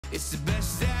It's the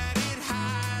best that it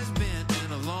has been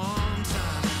in a long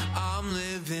time. I'm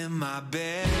living my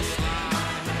best life.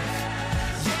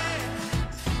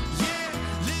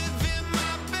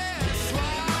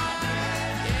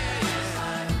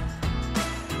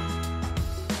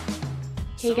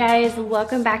 Hey guys,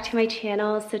 welcome back to my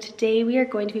channel. So today we are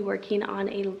going to be working on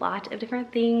a lot of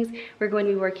different things. We're going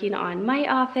to be working on my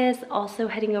office, also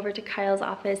heading over to Kyle's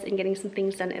office and getting some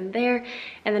things done in there.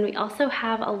 And then we also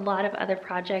have a lot of other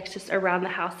projects just around the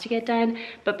house to get done.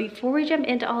 But before we jump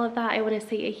into all of that, I want to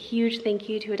say a huge thank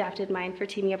you to Adapted Mind for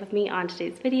teaming up with me on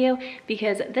today's video,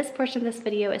 because this portion of this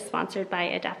video is sponsored by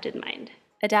Adapted Mind.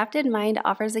 Adapted Mind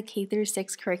offers a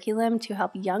K-6 curriculum to help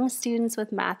young students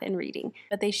with math and reading,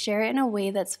 but they share it in a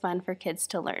way that's fun for kids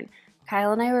to learn.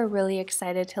 Kyle and I were really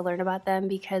excited to learn about them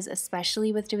because,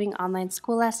 especially with doing online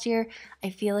school last year, I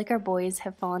feel like our boys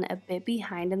have fallen a bit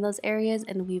behind in those areas,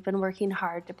 and we've been working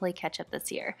hard to play catch up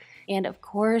this year. And of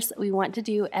course, we want to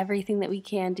do everything that we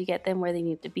can to get them where they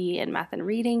need to be in math and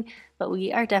reading, but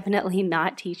we are definitely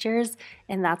not teachers,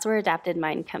 and that's where Adapted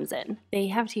Mind comes in. They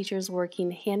have teachers working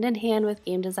hand in hand with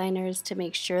game designers to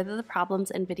make sure that the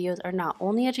problems and videos are not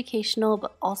only educational,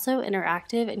 but also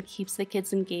interactive and keeps the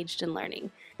kids engaged in learning.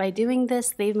 By doing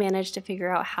this, they've managed to figure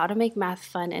out how to make math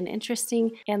fun and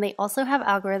interesting, and they also have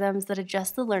algorithms that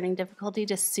adjust the learning difficulty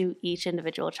to suit each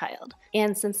individual child.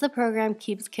 And since the program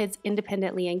keeps kids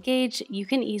independently engaged, you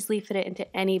can easily fit it into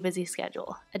any busy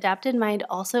schedule. Adapted Mind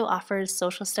also offers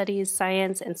social studies,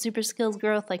 science, and super skills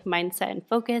growth like mindset and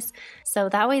focus, so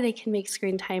that way they can make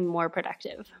screen time more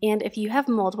productive. And if you have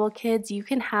multiple kids, you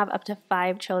can have up to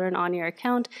 5 children on your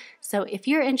account, so if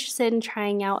you're interested in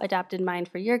trying out Adapted Mind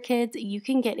for your kids, you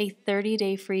can get a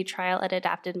 30-day free trial at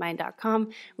adaptedmind.com,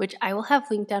 which I will have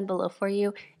linked down below for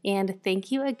you. And thank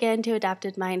you again to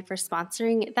Adapted Mind for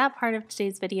sponsoring that part of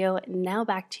today's video. Now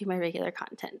back to my regular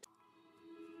content.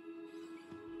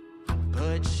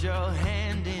 Put your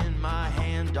hand in my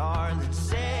hand, darling,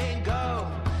 say go.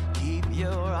 Keep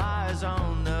your eyes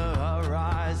on the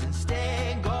horizon,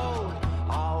 stay gold.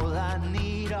 All I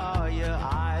need are your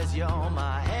eyes, you're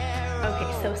my hair.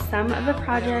 Okay, so some of the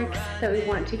projects that we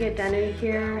want to get done in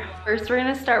here. First, we're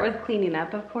gonna start with cleaning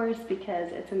up, of course,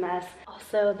 because it's a mess.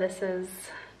 Also, this is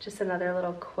just another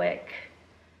little quick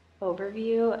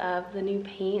overview of the new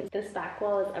paint. This back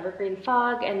wall is evergreen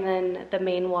fog, and then the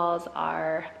main walls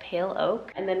are pale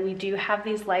oak. And then we do have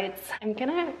these lights. I'm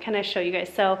gonna kind of show you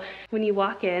guys. So when you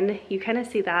walk in, you kind of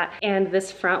see that, and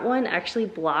this front one actually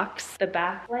blocks the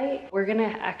back light. We're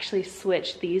gonna actually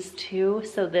switch these two,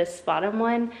 so this bottom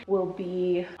one will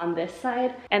be on this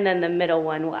side, and then the middle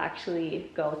one will actually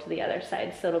go to the other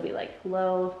side. So it'll be like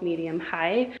low, medium,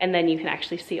 high, and then you can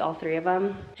actually see all 3 of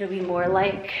them. It'll be more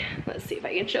like, let's see if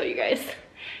I can show you guys.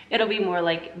 It'll be more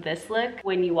like this look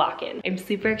when you walk in. I'm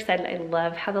super excited. I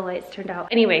love how the lights turned out.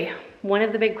 Anyway, one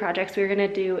of the big projects we're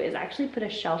gonna do is actually put a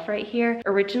shelf right here.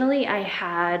 Originally, I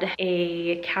had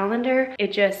a calendar.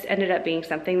 It just ended up being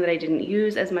something that I didn't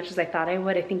use as much as I thought I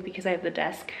would. I think because I have the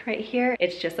desk right here,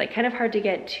 it's just like kind of hard to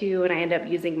get to, and I end up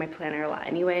using my planner a lot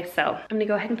anyway. So I'm gonna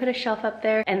go ahead and put a shelf up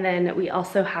there. And then we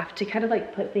also have to kind of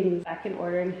like put things back in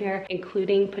order in here,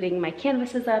 including putting my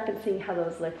canvases up and seeing how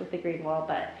those look with the green wall.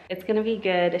 But it's gonna be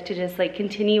good to just like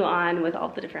continue on with all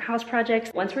the different house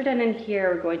projects. Once we're done in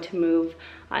here, we're going to move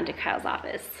on to Kyle's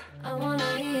office. I wanna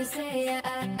hear you say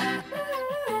that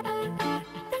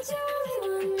you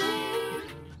only want me.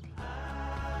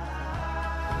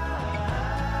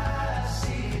 I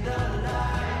see the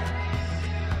light.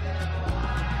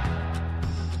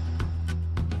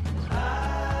 I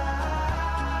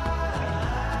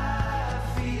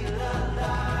feel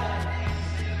alive.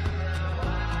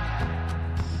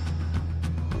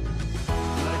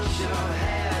 Put your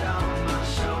head on my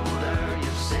shoulder,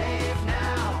 you're safe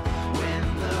now. When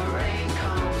the rain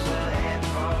comes, we'll head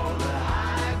for the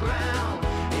high ground.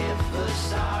 If the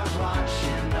stars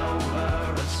watching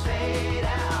over us fade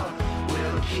out,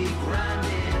 we'll keep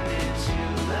running into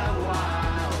the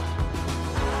wild.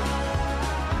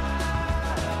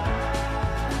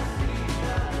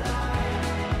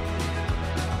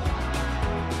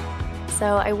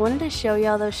 So I wanted to show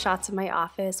y'all those shots of my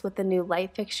office with the new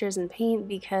light fixtures and paint,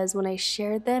 because when I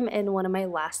shared them in one of my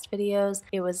last videos,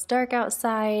 it was dark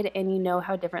outside, and you know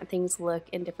how different things look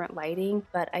in different lighting,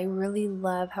 but I really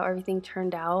love how everything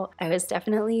turned out. I was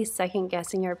definitely second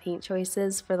guessing our paint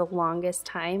choices for the longest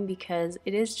time because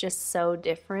it is just so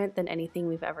different than anything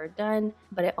we've ever done,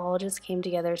 but it all just came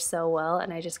together so well,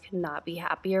 and I just could not be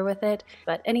happier with it.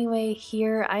 But anyway,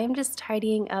 here I am just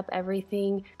tidying up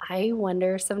everything. I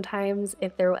wonder sometimes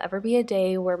means if there will ever be a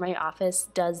day where my office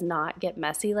does not get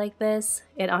messy like this.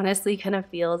 It honestly kind of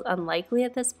feels unlikely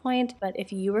at this point, but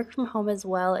if you work from home as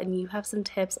well and you have some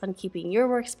tips on keeping your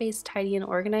workspace tidy and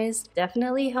organized,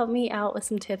 definitely help me out with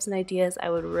some tips and ideas. I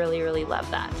would really, really love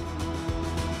that.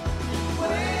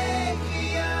 Wake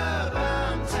me up,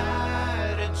 I'm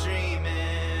tired of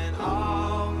dreaming.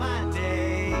 All my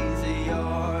days are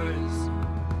yours.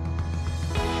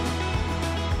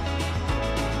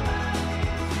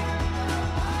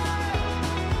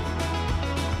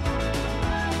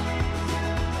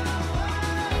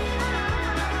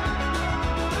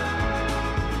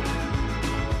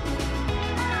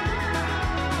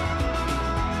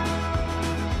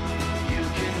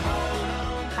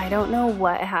 I don't know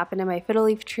what happened to my fiddle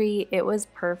leaf tree. It was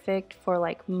perfect for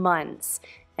like months,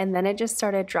 and then it just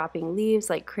started dropping leaves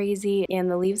like crazy,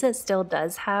 and the leaves it still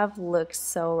does have look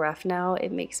so rough now.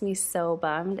 It makes me so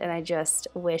bummed, and I just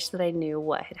wish that I knew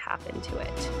what had happened to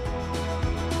it.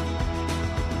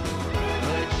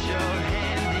 Put your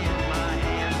hand in my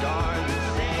hand, darling,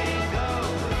 say go.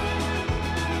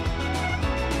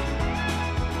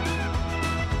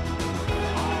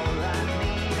 All I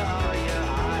need are your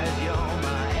eyes, you're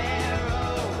my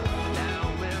arrow. Now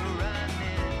we're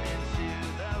running into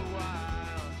the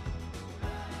wild.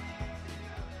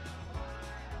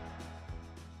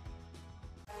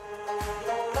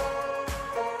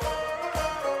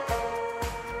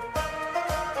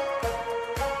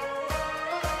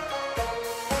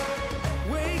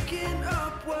 Waking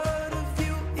up, what a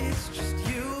view, it's just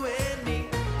you and me.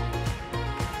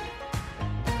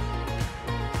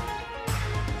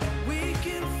 We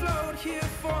can float here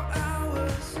for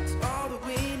hours, it's all that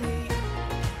we need.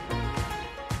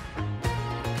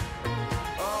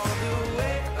 All the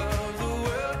weight of the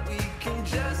world, we can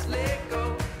just let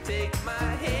go. Take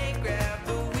my hand, grab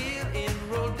the wheel, and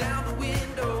roll down the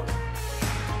window.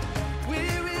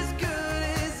 We're as good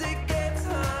as it gets,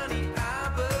 honey, I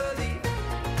believe.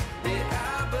 Yeah,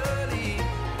 I believe.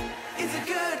 It's a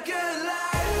good, good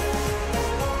life.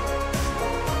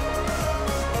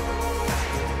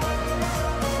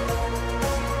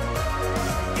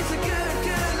 It's a good,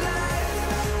 good life.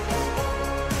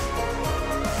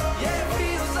 Yeah, it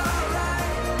feels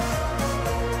alright.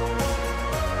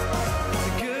 It's a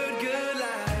good, good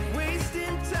life.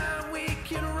 Wasting time, we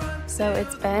can run. So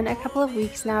it's been a couple of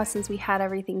weeks now since we had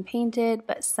everything painted,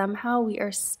 but somehow we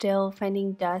are still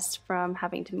finding dust from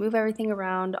having to move everything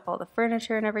around, all the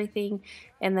furniture and everything,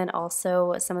 and then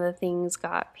also some of the things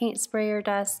got paint sprayer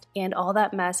dust, and all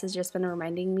that mess has just been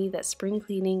reminding me that spring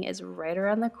cleaning is right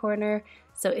around the corner.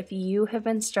 So if you have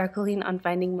been struggling on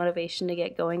finding motivation to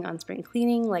get going on spring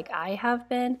cleaning like I have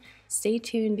been, stay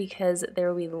tuned because there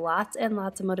will be lots and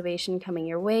lots of motivation coming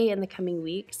your way in the coming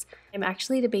weeks. I'm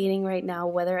actually debating right now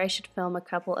whether I should film a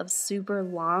couple of super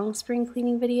long spring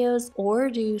cleaning videos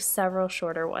or do several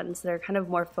shorter ones that are kind of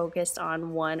more focused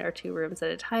on 1 or 2 rooms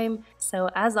at a time. So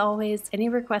as always, any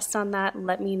requests on that,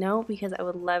 let me know because I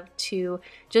would love to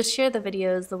just share the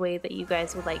videos the way that you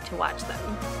guys would like to watch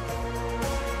them.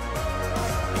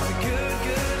 Good,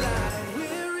 good life.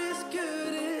 We're as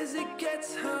good as it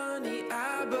gets, honey,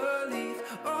 I believe.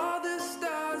 All the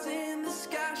stars in the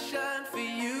sky shine for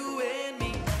you and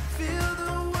me. Feel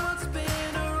the world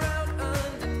spin around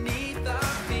underneath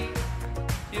our feet.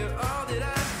 You're all that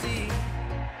I see.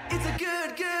 It's a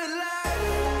good, good life.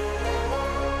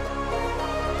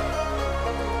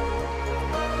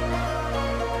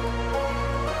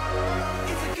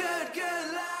 It's a good,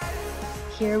 good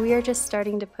life. Here we are just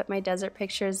starting to put my desert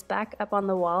pictures back up on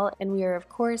the wall, and we are of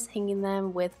course hanging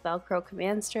them with Velcro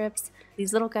command strips.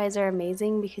 These little guys are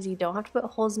amazing because you don't have to put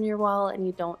holes in your wall and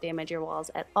you don't damage your walls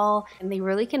at all, and they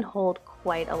really can hold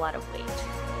quite a lot of weight.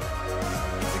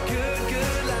 It's a good,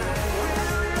 good life.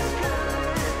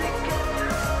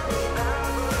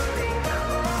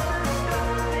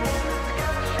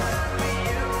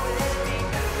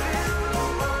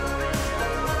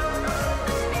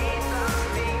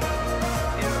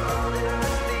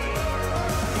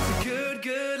 It's a good,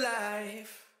 good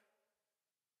life.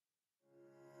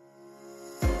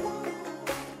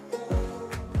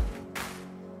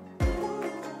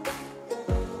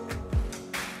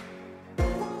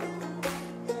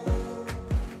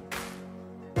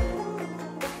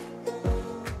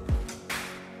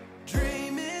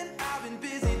 Dreaming, I've been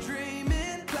busy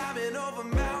dreaming, climbing over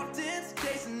mountains,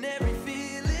 chasing every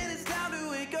feeling. It's time to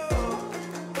wake up.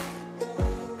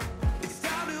 It's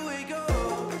time to wake up.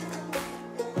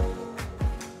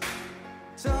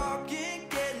 Talking,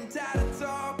 getting tired of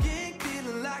talking,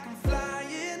 feeling like I'm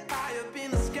flying high up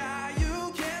in the sky.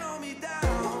 You can't hold me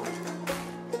down.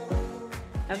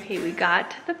 Okay, we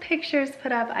got the pictures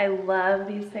put up. I love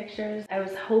these pictures. I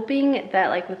was hoping that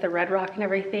like with the red rock and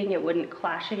everything, it wouldn't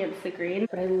clash against the green,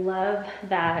 but I love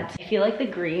that. I feel like the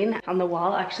green on the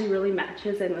wall actually really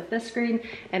matches in with this green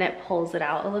and it pulls it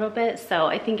out a little bit. So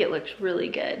I think it looks really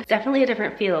good. Definitely a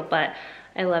different feel, but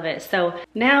I love it. So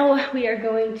now we are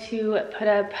going to put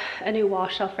up a new wall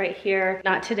shelf right here.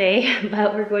 Not today,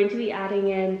 but we're going to be adding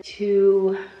in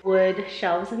 2 wood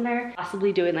shelves in there.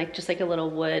 Possibly doing like just like a little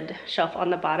wood shelf on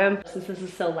the bottom. Since this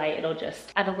is so light, it'll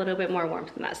just add a little bit more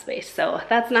warmth in that space. So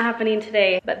that's not happening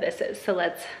today, but this is. So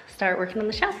let's start working on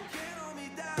the shelf.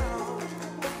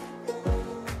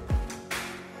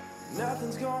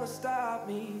 Nothing's gonna stop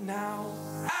me now.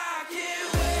 I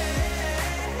can't wait.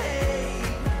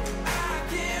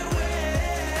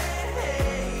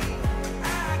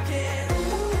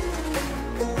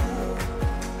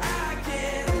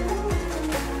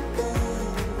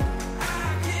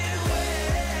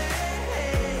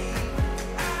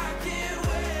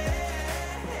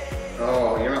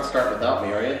 Oh, you're not starting without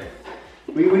me, are you?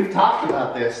 We've talked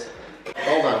about this.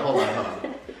 Hold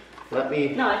on. Let me...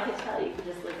 No, I could tell. You can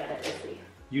just look at it and see.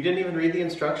 You didn't even read the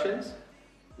instructions?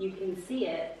 You can see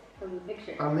it from the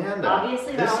picture. Amanda,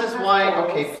 Obviously, this that is one why, has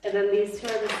holes, okay. And then these 2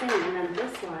 are the same, and then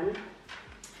this one,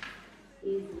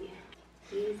 easy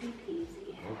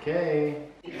peasy. Okay.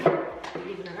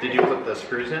 Did you put the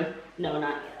screws in? No,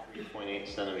 not yet. 2.8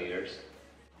 centimeters.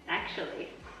 Actually,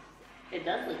 it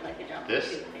does look like a job.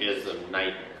 This is a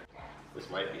nightmare. This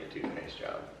might be a toothpaste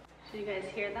job. Did you guys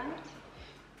hear that?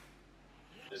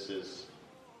 This is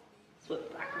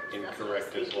Flip backwards.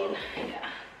 incorrect as well. Yeah.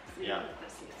 So Yeah.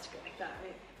 This needs to go like that,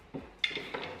 right?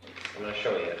 I'm gonna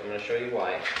show you. I'm gonna show you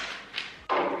why.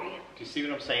 Agree. Do you see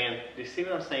what I'm saying?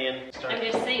 Start. I'm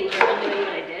just saying, you're not doing what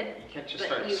I did. You can't just but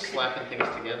start you could- slapping things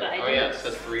together. but I Oh yeah, didn't. it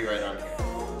says 3 right on here.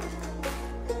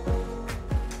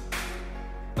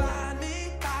 Find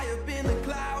me high up in the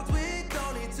clouds. We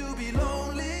don't need to be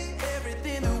lonely.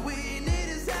 Everything that we need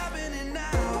is happening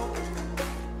now.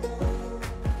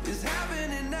 Is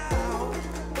happening now.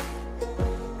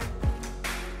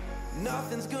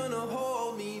 Nothing's gonna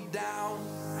hold me down.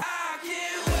 I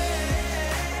can't wait.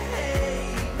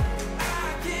 I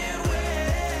can't wait.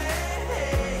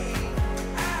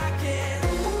 I can't.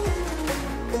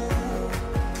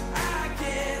 I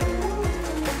can't.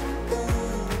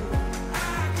 I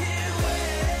can't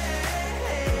wait.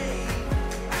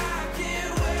 I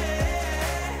can't wait.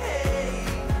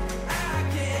 I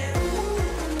can't.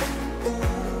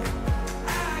 I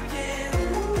can't.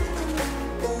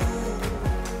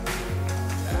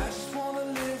 I just wanna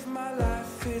live my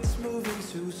life, it's moving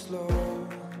too slow.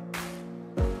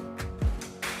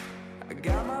 I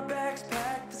got my bags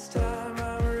packed, this time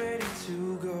I'm ready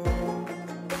to go.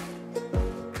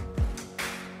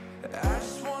 I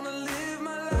just wanna live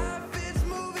my life, it's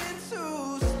moving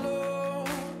too slow.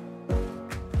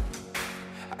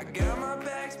 I got my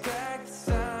bags packed, this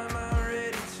time I'm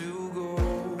ready to go.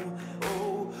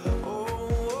 Oh, oh,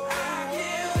 oh. I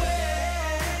can't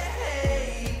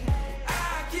wait. I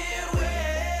can't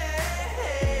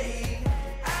wait.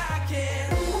 I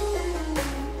can't.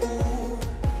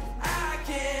 I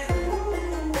can't.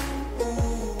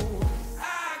 I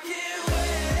can't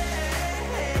wait.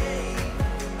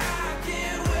 I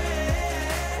can't wait.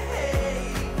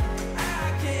 I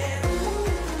can't.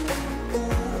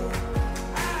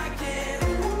 I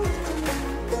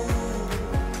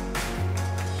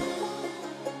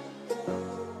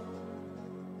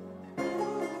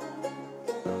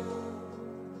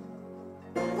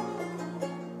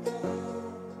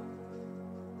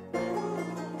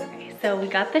Okay, so we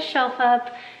got the shelf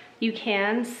up. You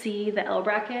can see the L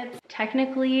brackets.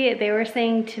 Technically, they were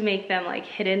saying to make them like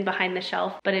hidden behind the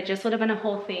shelf, but it just would have been a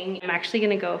whole thing. I'm actually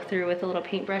gonna go through with a little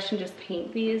paintbrush and just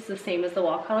paint these the same as the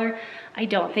wall color. I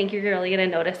don't think you're really gonna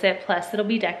notice it. Plus, it'll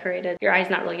be decorated. Your eye's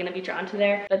not really gonna be drawn to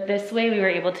there. But this way, we were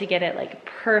able to get it like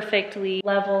perfectly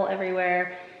level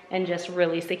everywhere and just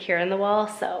really secure in the wall.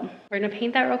 So we're gonna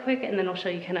paint that real quick and then I'll show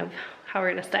you kind of how we're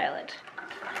gonna style it.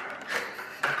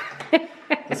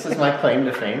 This is my claim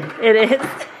to fame. It is.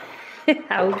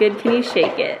 How good can you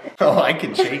shake it? Oh, I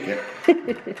can shake it.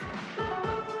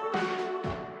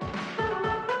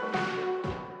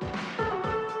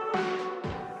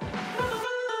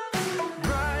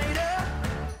 brighter.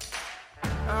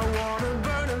 I wanna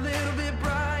burn a little bit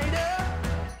brighter.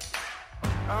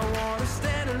 I wanna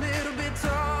stand a little bit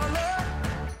taller.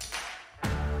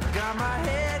 Got my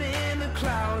head in the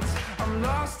clouds. I'm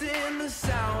lost in the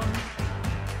sound.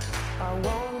 I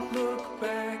won't look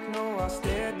back, no, I'll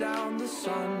stare down the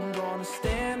sun. Gonna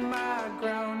stand my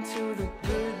ground till the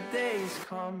good days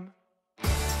come.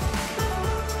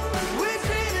 We're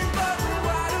dreaming, but we're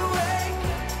wide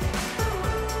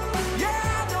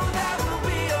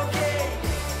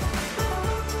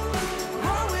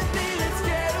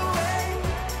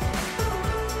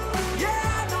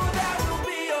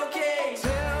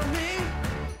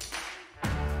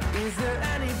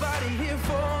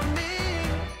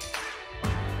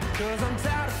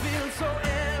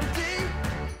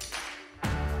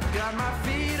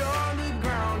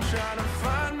gotta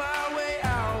find my way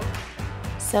out.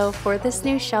 So for this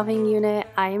new shelving unit,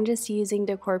 I am just using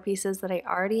decor pieces that I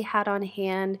already had on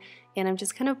hand, and I'm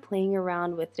just kind of playing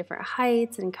around with different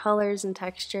heights and colors and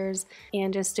textures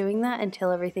and just doing that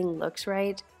until everything looks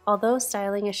right. Although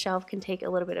styling a shelf can take a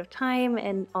little bit of time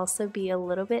and also be a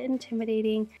little bit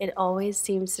intimidating, it always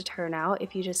seems to turn out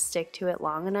if you just stick to it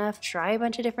long enough, try a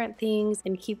bunch of different things,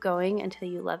 and keep going until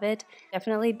you love it.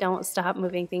 Definitely don't stop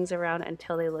moving things around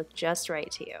until they look just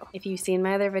right to you. If you've seen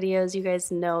my other videos, you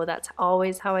guys know that's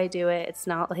always how I do it. It's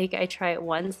not like I try it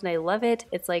once and I love it.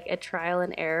 It's like a trial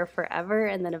and error forever,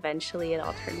 and then eventually it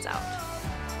all turns out.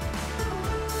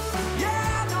 Yeah,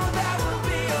 I know that will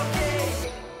be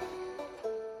okay.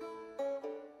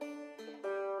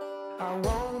 I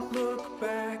won't look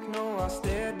back, no, I'll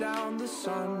stare down the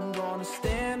sun. Gonna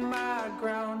stand my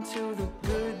ground till the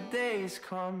good days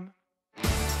come. We're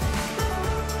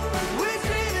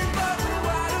dreaming but we're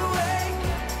wide awake.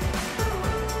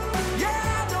 Yeah, I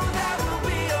know that will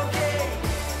be okay.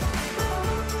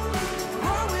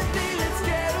 Roll with me, let's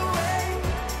get away.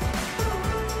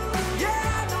 Yeah, I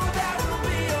know that will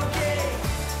be okay.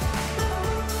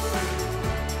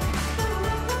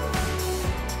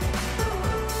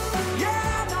 Yeah, I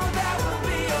know that will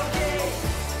be okay.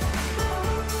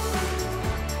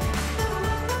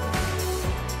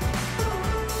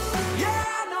 Yeah, I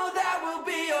know that will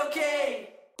be okay.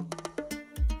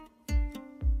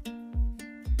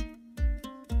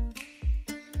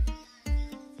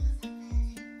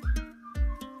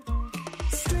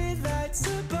 Streetlights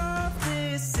above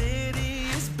this city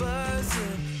is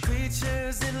buzzing.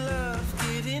 Creatures in love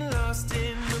getting lost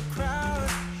in the crowd.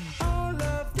 All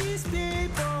of these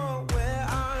people, where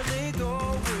are they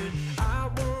going? I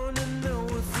wanna know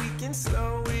if we can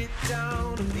slow it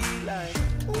down and be like,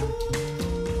 ooh.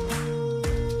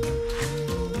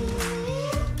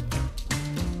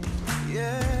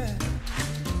 Yeah,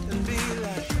 and be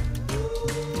like,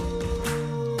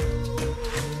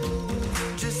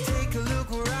 just take a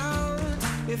look around.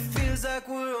 It feels like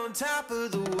we're on top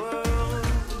of the world.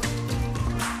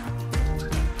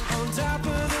 On top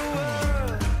of the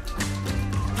world.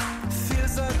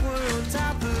 Feels like we're on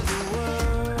top of the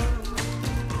world.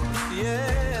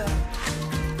 Yeah.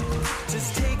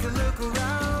 Just take a look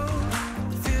around.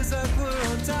 Feels like we're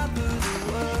on top of the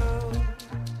world.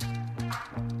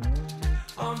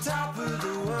 On top of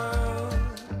the world.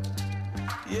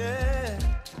 Yeah.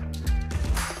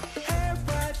 Hey,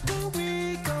 right where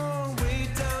we go, way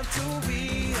down to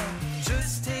we are.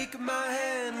 Just take my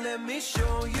hand, let me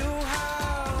show you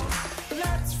how.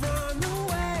 Let's run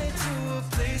away to a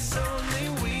place only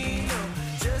we know.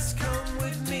 Just come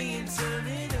with me and turn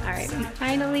it up. All right, we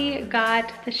finally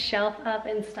got the shelf up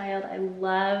and styled. I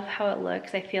love how it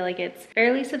looks. I feel like it's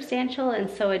fairly substantial, and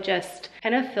so it just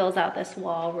kind of fills out this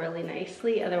wall really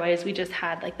nicely. Otherwise, we just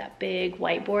had like that big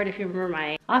whiteboard. If you remember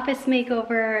my office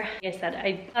makeover, like I said,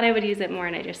 I thought I would use it more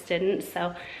and I just didn't.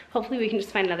 So hopefully we can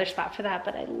just find another spot for that.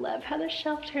 But I love how the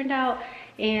shelf turned out.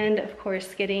 And of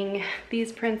course, getting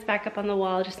these prints back up on the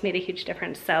wall just made a huge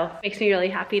difference. So it makes me really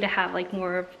happy to have like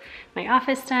more of my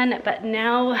office done. But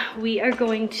now we are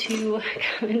going to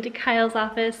come into Kyle's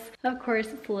office. Of course,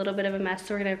 it's a little bit of a mess,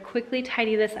 so we're gonna quickly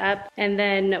tidy this up, and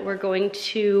then we're going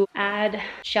to add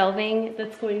shelving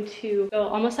that's going to go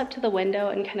almost up to the window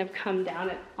and kind of come down.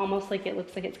 It almost like it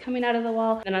looks like it's coming out of the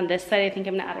wall. And on this side, I think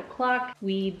I'm gonna add a clock.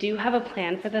 We do have a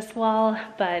plan for this wall,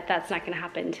 but that's not gonna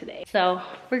happen today. So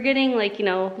we're getting like, you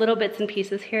know, little bits and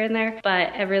pieces here and there,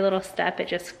 but every little step, it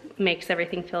just makes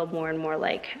everything feel more and more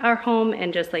like our home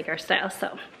and just like our style.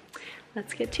 So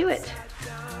let's get to it.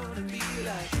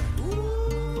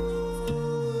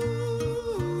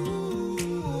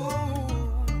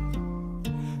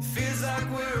 Feels like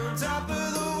we're on top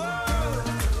of the world.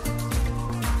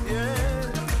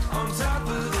 Yeah, on top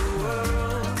of the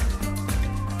world.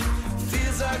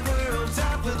 Feels like we're on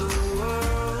top of the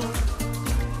world.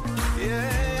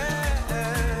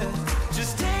 Yeah,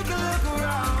 just take a look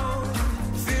around.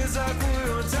 Feels like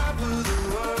we're on top of the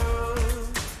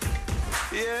world.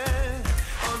 Yeah,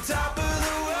 on top of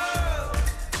the world.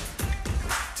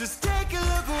 Just take a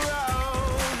look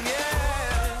around.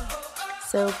 Yeah.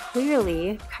 So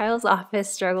clearly, Kyle's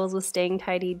office struggles with staying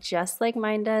tidy just like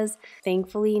mine does.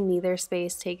 Thankfully, neither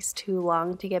space takes too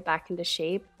long to get back into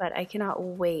shape, but I cannot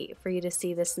wait for you to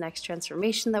see this next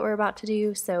transformation that we're about to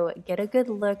do. So get a good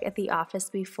look at the office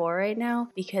before right now,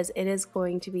 because it is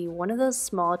going to be one of those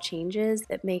small changes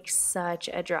that makes such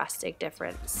a drastic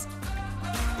difference.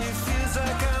 It feels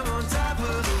like I'm on top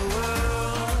of the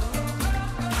world.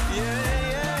 Yeah.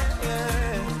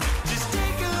 Just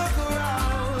take a look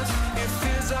around. It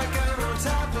feels like I'm on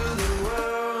top of the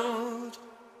world.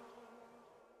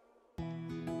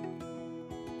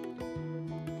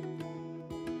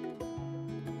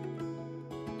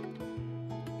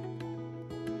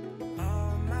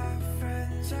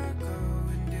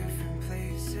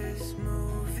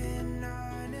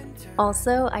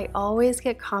 Also, I always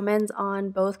get comments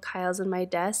on both Kyle's and my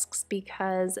desks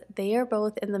because they are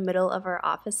both in the middle of our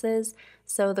offices,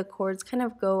 so the cords kind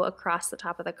of go across the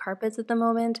top of the carpets at the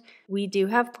moment. We do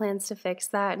have plans to fix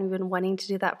that, and we've been wanting to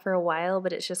do that for a while,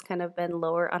 but it's just kind of been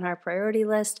lower on our priority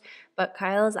list. But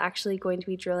Kyle is actually going to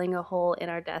be drilling a hole in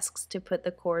our desks to put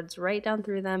the cords right down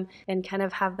through them and kind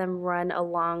of have them run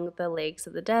along the legs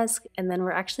of the desk. And then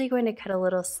we're actually going to cut a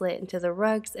little slit into the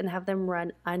rugs and have them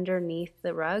run underneath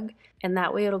the rug. And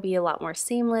that way it'll be a lot more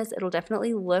seamless. It'll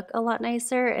definitely look a lot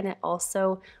nicer, and it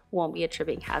also won't be a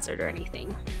tripping hazard or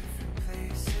anything.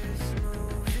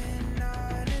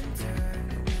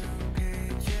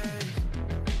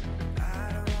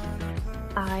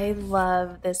 I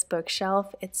love this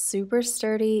bookshelf. It's super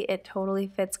sturdy. It totally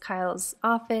fits Kyle's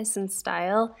office and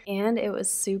style, and it was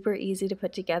super easy to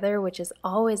put together, which is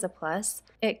always a plus.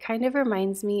 It kind of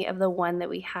reminds me of the one that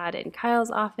we had in Kyle's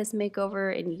office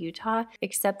makeover in Utah,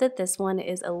 except that this one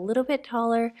is a little bit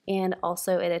taller and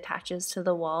also it attaches to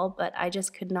the wall, but I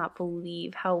just could not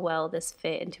believe how well this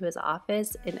fit into his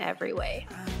office in every way.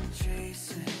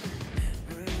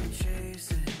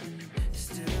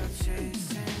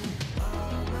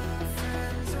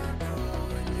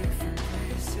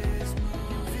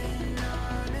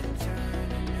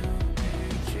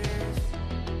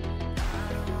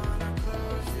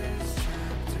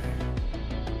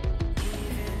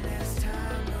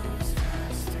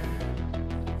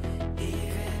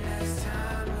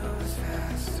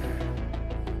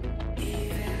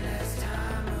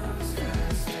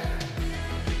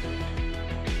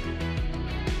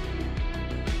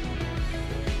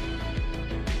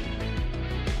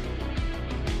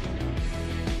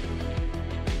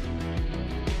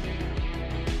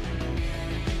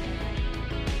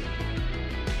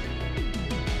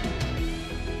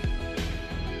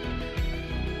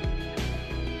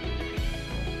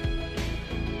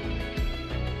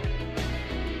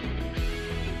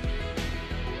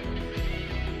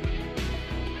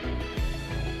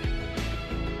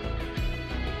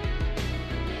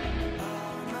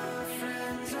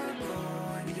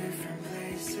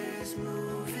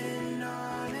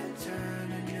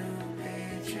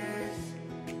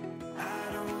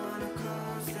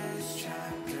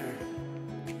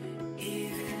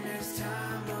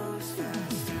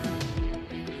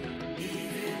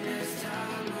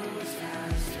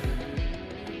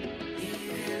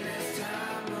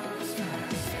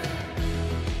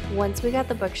 Once we got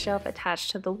the bookshelf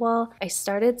attached to the wall, I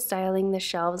started styling the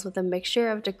shelves with a mixture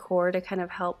of decor to kind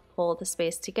of help pull the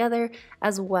space together,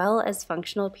 as well as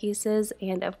functional pieces,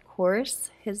 and of course,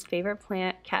 his favorite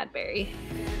plant, Cadbury.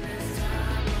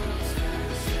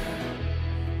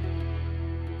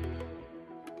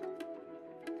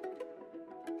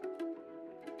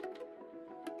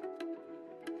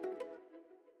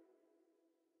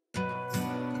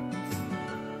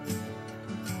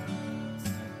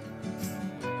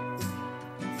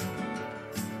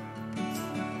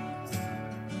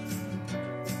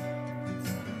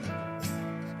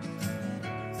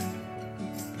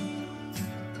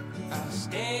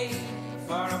 Stay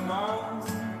for a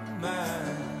moment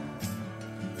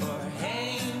or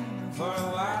hang for a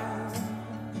while.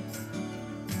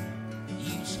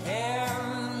 You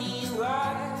tell me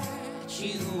what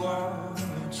you want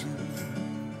to.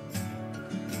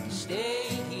 Stay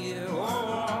here or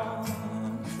walk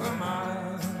for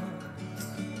miles.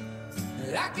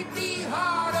 I could be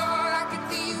hard or I could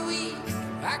be weak.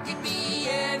 I could be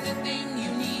anything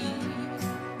you need.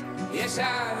 Yes, I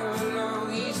will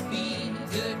always be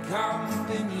good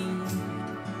company.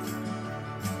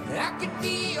 I could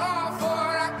be off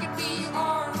or I could be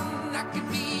on. I could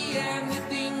be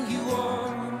anything you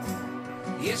want.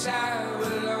 Yes, I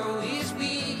will always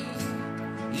be.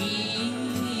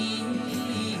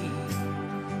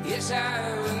 Yes, I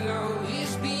will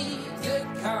always be good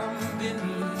company.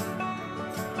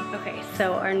 Okay,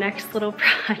 so our next little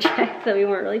project that we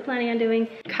weren't really planning on doing,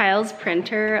 Kyle's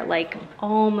printer like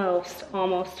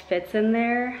almost fits in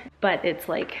there, but it's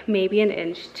like maybe an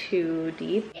inch too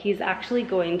deep. He's actually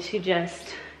going to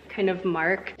just kind of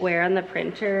mark where on the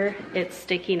printer it's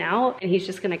sticking out, and he's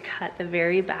just gonna cut the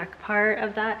very back part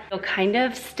of that. It'll kind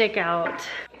of stick out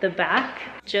the back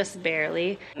just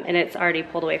barely, and it's already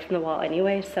pulled away from the wall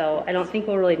anyway, so I don't think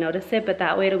we'll really notice it, but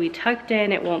that way it'll be tucked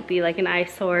in, it won't be like an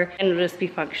eyesore, and it'll just be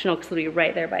functional because it'll be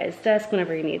right there by his desk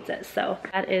whenever he needs it. So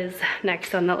that is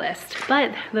next on the list.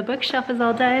 But the bookshelf is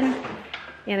all done,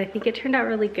 and I think it turned out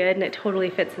really good, and it totally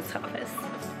fits his office.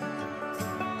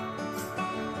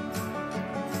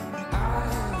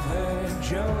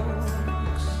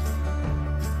 Jokes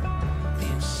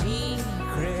and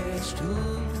secrets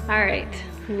too. All right,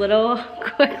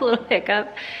 quick little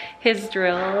hiccup. His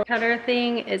drill cutter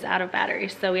thing is out of battery,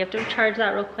 so we have to charge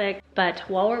that real quick. But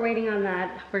while we're waiting on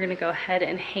that, we're gonna go ahead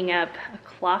and hang up a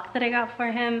clock that I got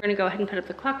for him. We're gonna go ahead and put up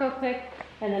the clock real quick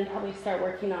and then probably start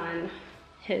working on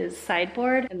his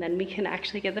sideboard, and then we can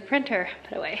actually get the printer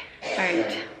put away. All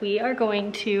right, we are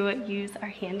going to use our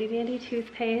handy dandy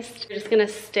toothpaste. We're just gonna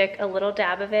stick a little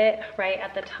dab of it right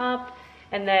at the top,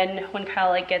 and then when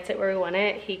Kyle gets it where we want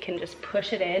it, he can just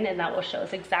push it in, and that will show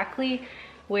us exactly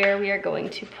where we are going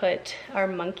to put our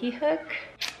monkey hook.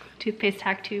 Toothpaste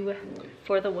hack 2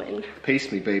 for the win.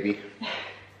 Paste me, baby.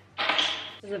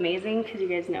 This is amazing because you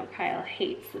guys know Kyle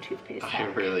hates the toothpaste hack.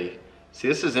 I really. See,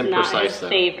 this is imprecise Not his though.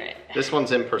 favorite. This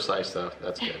one's imprecise though.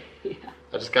 That's good. Yeah.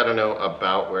 I just got to know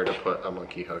about where to put a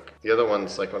monkey hook. The other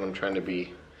one's like when I'm trying to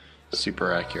be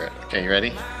super accurate. Okay, you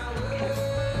ready?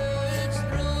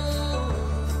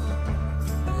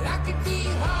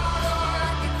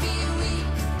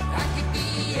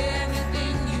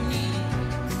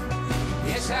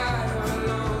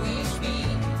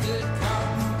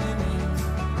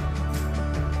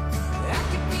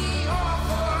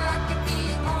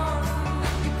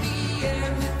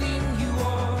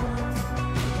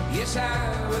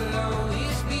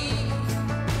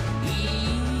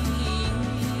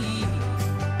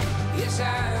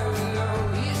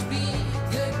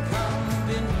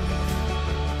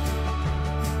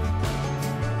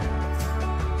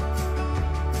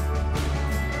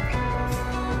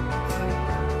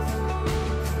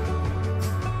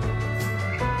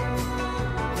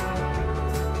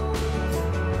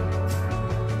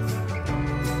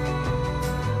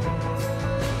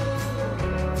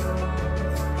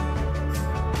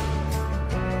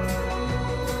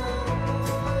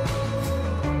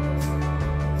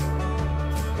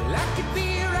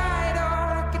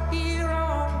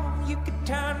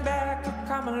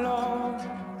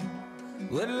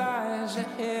 What lies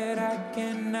ahead I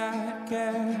cannot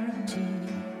guarantee.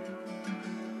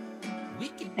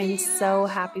 I'm so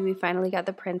happy we finally got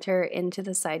the printer into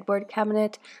the sideboard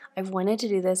cabinet. I've wanted to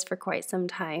do this for quite some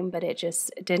time, but it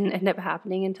just didn't end up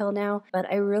happening until now. But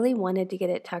I really wanted to get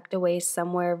it tucked away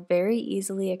somewhere very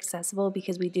easily accessible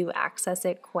because we do access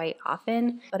it quite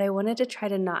often. But I wanted to try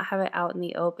to not have it out in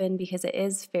the open because it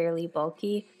is fairly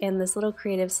bulky, and this little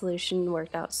creative solution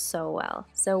worked out so well.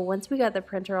 So once we got the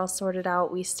printer all sorted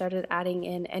out, we started adding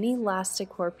in any last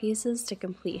decor pieces to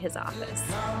complete his office.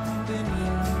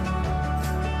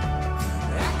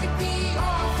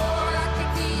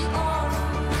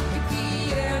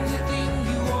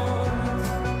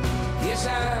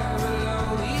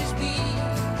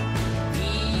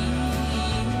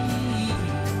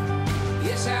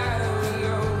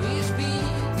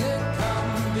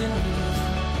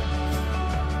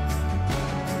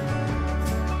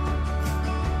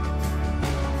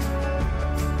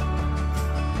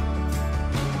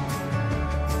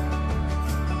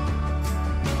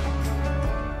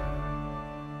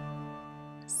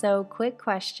 So quick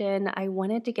question, I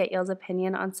wanted to get y'all's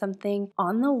opinion on something.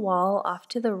 On the wall off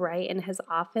to the right in his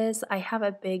office, I have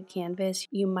a big canvas.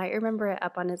 You might remember it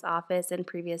up on his office in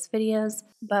previous videos,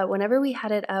 but whenever we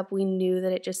had it up, we knew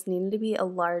that it just needed to be a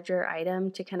larger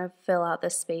item to kind of fill out the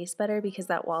space better because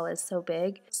that wall is so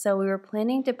big. So we were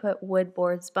planning to put wood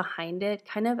boards behind it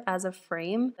kind of as a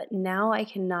frame, but now I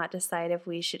cannot decide if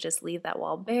we should just leave that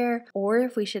wall bare or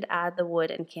if we should add the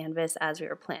wood and canvas as we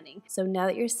were planning. So now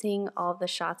that you're seeing all of the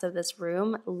shots of this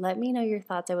room, let me know your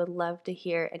thoughts. I would love to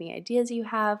hear any ideas you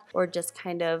have or just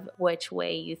kind of which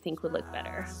way you think would look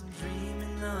better.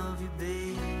 Dreaming of you,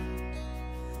 babe.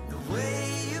 The way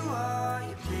you are,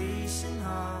 your patient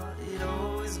heart, it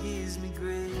always gives me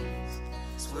grace.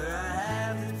 Swear I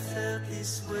haven't felt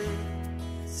this way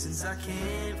since I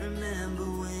can't remember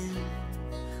when.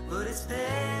 But it's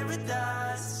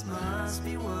paradise, must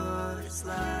be what it's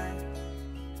like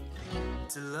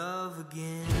to love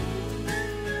again.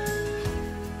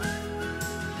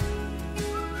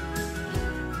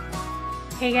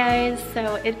 Hey guys,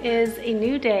 so it is a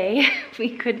new day.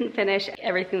 We couldn't finish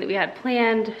everything that we had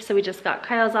planned, so we just got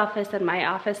Kyle's office and my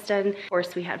office done. Of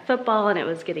course, we had football and it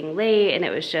was getting late and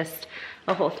it was just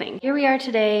a whole thing. Here we are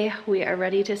today. We are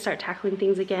ready to start tackling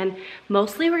things again.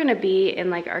 Mostly we're gonna be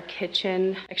in like our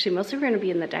kitchen. Actually, mostly we're gonna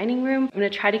be in the dining room. I'm gonna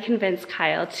try to convince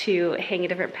Kyle to hang a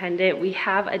different pendant. We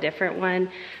have a different one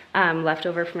left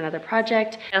over from another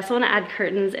project. I also want to add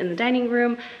curtains in the dining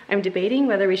room. I'm debating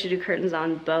whether we should do curtains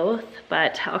on both,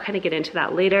 but I'll kind of get into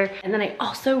that later. And then I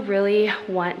also really today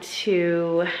want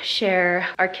to share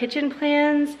our kitchen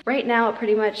plans. Right now it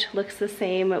pretty much looks the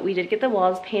same. We did get the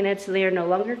walls painted, so they are no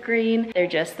longer green. They're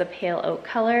just the pale oak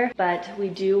color, but we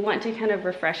do want to kind of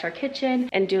refresh our kitchen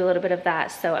and do a little bit of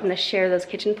that. So I'm gonna share those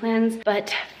kitchen plans.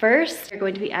 But first, we're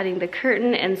going to be adding the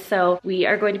curtain, and so we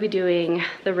are going to be doing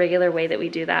the regular way that we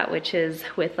do that, which is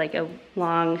with like a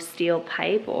long steel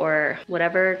pipe or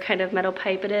whatever kind of metal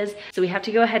pipe it is. So we have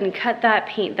to go ahead and cut that,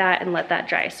 paint that, and let that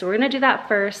dry. So we're gonna do that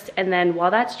first, and then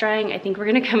while that's drying, I think we're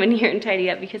gonna come in here and tidy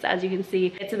up because as you can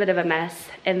see, it's a bit of a mess.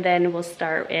 And then we'll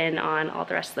start in on all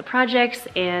the rest of the projects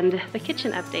and the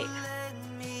kitchen update.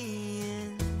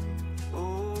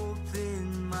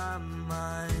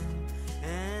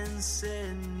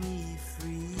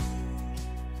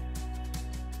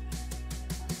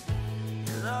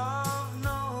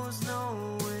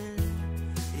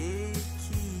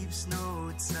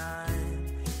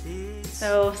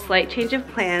 So slight change of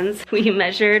plans. We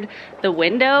measured the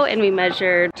window and we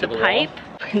measured the pipe.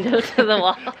 Window to the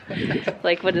wall.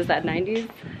 Like, what is that, 90s?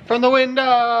 From the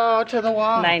window to the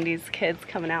wall. 90s kids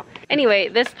coming out. Anyway,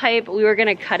 this pipe, we were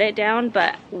gonna cut it down,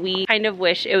 but we kind of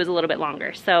wish it was a little bit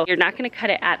longer. So you're not gonna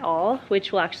cut it at all,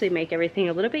 which will actually make everything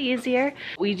a little bit easier.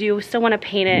 We do still wanna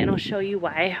paint it, and I'll show you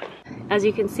why. As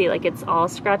you can see, like, it's all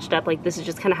scratched up. Like, this is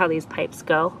just kind of how these pipes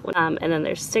go. And then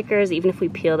there's stickers. Even if we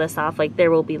peel this off, like,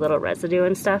 there will be little residue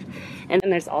and stuff. And then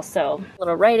there's also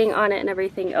little writing on it and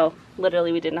everything. Oh,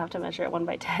 literally, we didn't have to measure it 1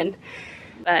 by 10.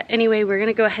 But anyway, we're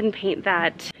gonna go ahead and paint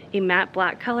that a matte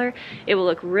black color. It will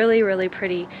look really, really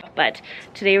pretty. But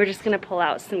today we're just gonna pull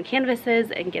out some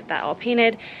canvases and get that all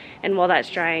painted. And while that's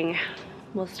drying,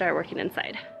 we'll start working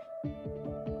inside.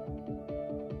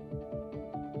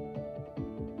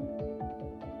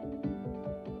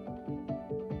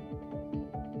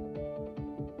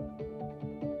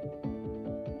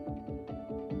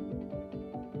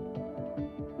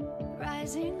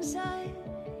 Rising sun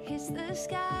hits the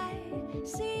sky,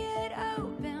 see it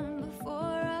open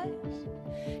before us.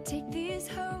 Take these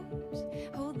hopes,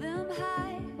 hold them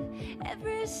high.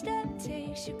 Every step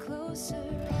takes you closer.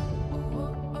 Oh,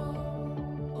 oh,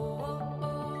 oh, oh,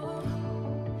 oh,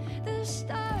 oh. The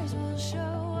stars will show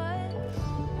us.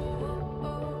 Oh,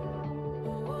 oh,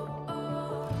 oh,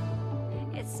 oh.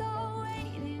 It's all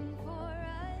waiting for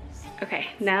us. Okay,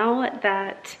 now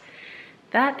that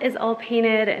is all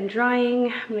painted and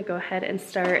drying, I'm gonna go ahead and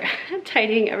start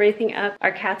tidying everything up.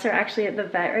 Our cats are actually at the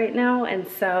vet right now, and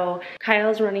so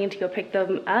Kyle's running in to go pick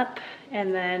them up,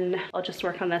 and then I'll just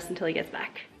work on this until he gets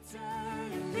back.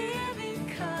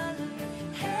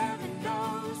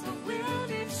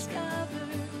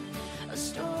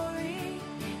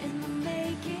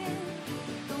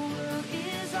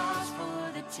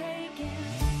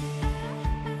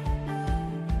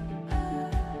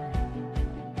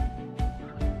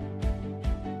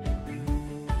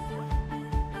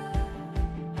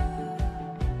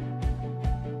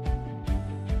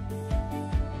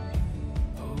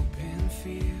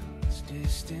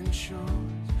 Distant shores,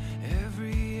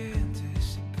 every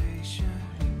anticipation,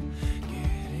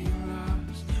 getting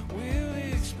lost, we'll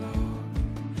explore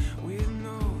with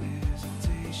no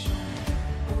hesitation.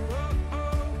 Oh,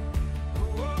 oh,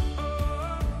 oh,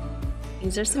 oh.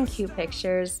 These are some cute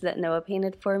pictures that Noah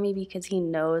painted for me because he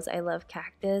knows I love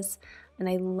cactus. And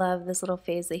I love this little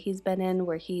phase that he's been in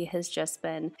where he has just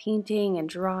been painting and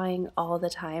drawing all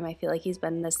the time. I feel like he's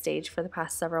been in this stage for the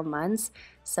past several months.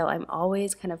 So I'm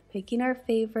always kind of picking our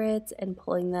favorites and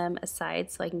pulling them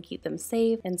aside so I can keep them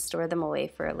safe and store them away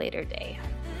for a later day.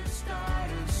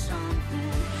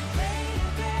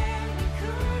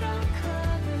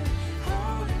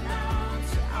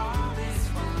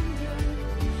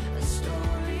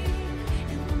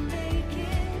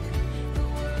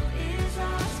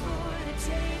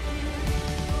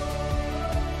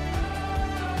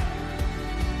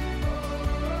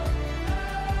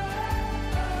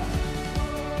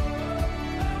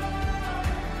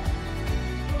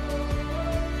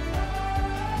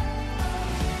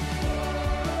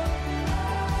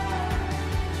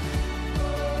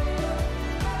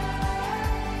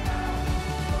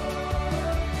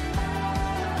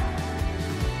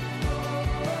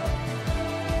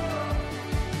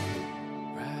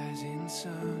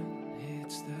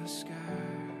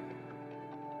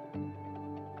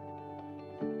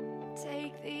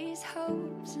 Take these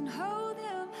hopes and hold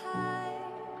them high.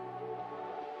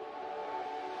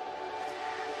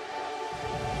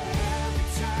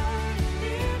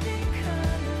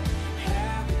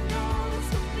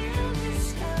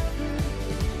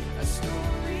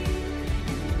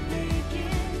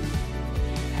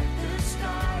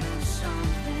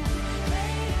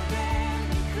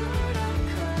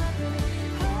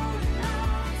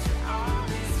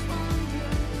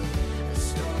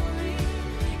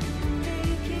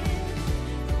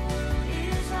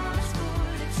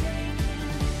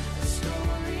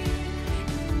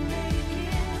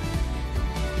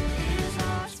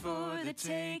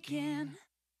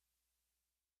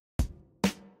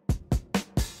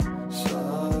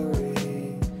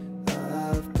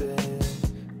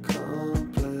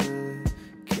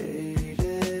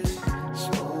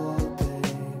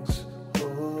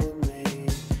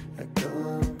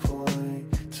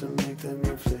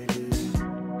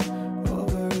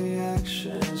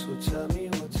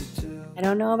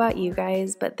 don't know about you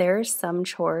guys, but there are some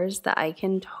chores that I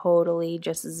can totally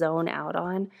just zone out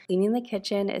on. Cleaning the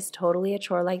kitchen is totally a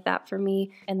chore like that for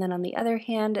me. And then on the other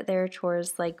hand, there are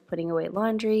chores like putting away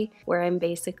laundry, where I'm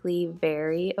basically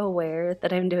very aware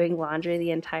that I'm doing laundry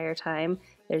the entire time.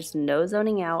 There's no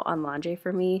zoning out on laundry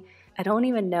for me. I don't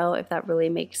even know if that really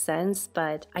makes sense,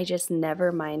 but I just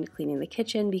never mind cleaning the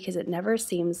kitchen because it never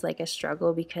seems like a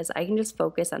struggle because I can just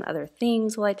focus on other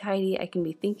things while I tidy. I can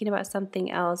be thinking about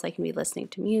something else. I can be listening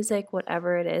to music,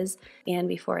 whatever it is. And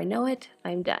before I know it,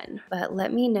 I'm done. But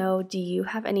let me know, do you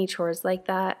have any chores like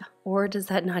that? Or does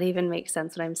that not even make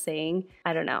sense what I'm saying?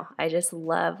 I don't know. I just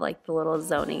love like the little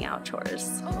zoning out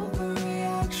chores.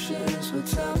 Overreactions will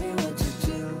tell me what to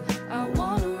do. I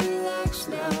wanna relax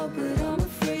now, but I'm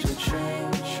afraid to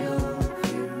change your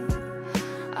view.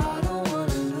 I don't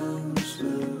wanna lose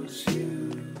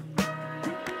you.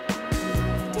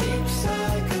 Deep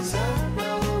side, 'cause I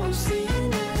know I'm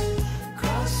seeing it.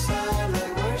 Cross-eyed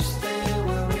like worse than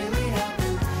what really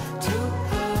happened. Too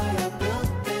high, I built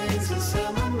things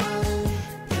inside my mind.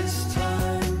 This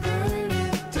time, burn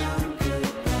it down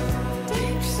goodbye.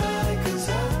 Deep side, 'cause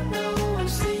I know I'm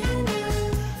seeing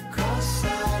it.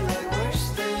 Cross-eyed like worse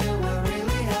than what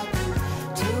really happened.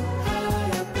 Too high,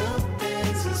 I built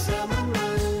things inside my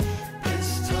mind. This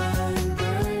time,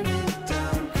 burn it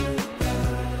down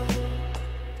goodbye.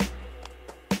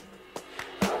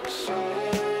 I'm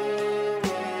sorry,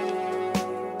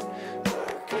 but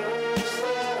guess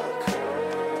that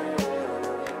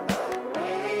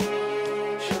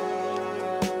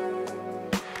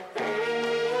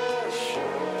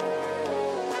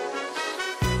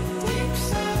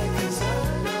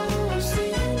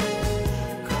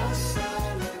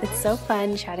It's so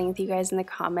fun chatting with you guys in the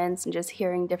comments and just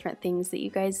hearing different things that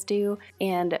you guys do.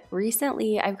 And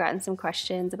recently I've gotten some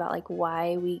questions about like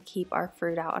why we keep our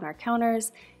fruit out on our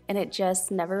counters, and it just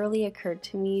never really occurred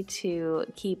to me to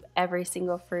keep every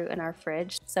single fruit in our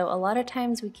fridge. So a lot of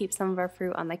times we keep some of our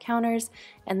fruit on the counters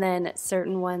and then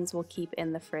certain ones we'll keep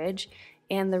in the fridge.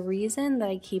 And the reason that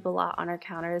I keep a lot on our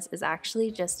counters is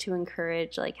actually just to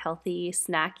encourage like healthy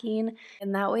snacking.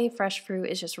 And that way fresh fruit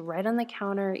is just right on the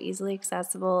counter, easily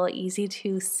accessible, easy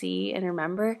to see and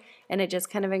remember. And it just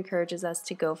kind of encourages us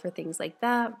to go for things like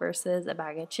that versus a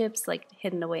bag of chips like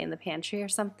hidden away in the pantry or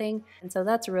something. And so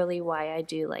that's really why I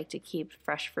do like to keep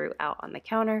fresh fruit out on the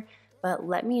counter. But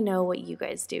let me know what you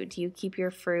guys do. Do you keep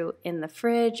your fruit in the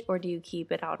fridge or do you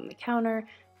keep it out on the counter?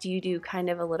 Do you do kind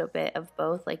of a little bit of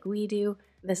both like we do?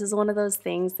 This is one of those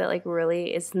things that like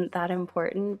really isn't that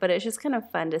important, but it's just kind of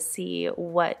fun to see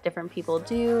what different people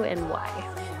do and why.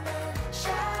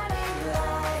 shining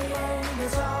light, and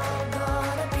it's all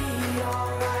gonna be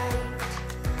alright.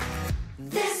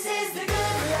 This is the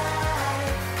good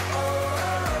life. Oh,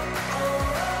 oh,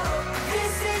 oh, oh.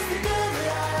 This is the good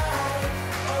life.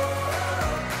 Oh,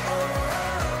 oh, oh,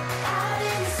 oh. Out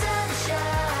in the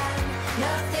sunshine,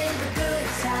 nothing but good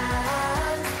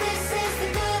times. This is the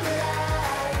good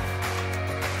life.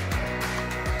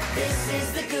 This is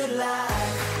the good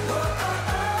life. Whoa, oh,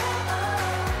 oh, oh.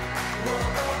 Whoa,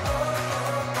 oh, oh,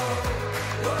 oh, oh.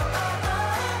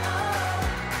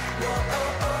 Whoa,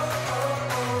 oh, oh,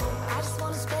 oh. I just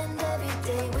wanna spend every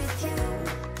day with you.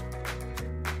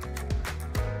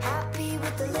 Happy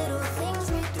with the little things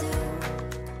we do.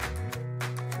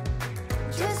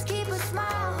 Just keep a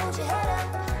smile, hold your head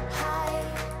up high.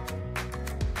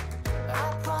 I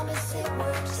promise it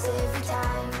works every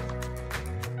time.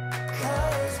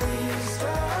 'Cause we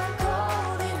struck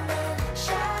gold in the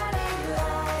shining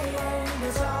light, and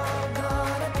it's all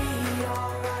gonna be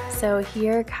alright. So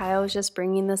here Kyle's just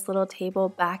bringing this little table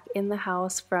back in the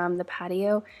house from the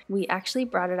patio. We actually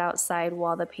brought it outside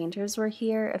while the painters were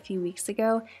here a few weeks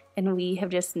ago, and we have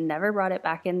just never brought it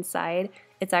back inside.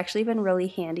 It's actually been really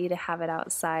handy to have it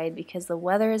outside because the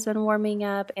weather has been warming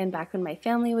up, and back when my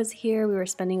family was here, we were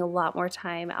spending a lot more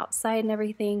time outside and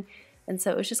everything. And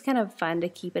so it was just kind of fun to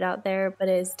keep it out there, but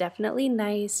it is definitely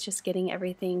nice just getting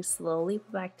everything slowly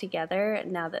put back together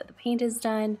now that the paint is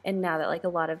done and now that like a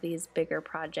lot of these bigger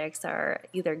projects are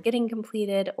either getting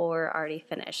completed or already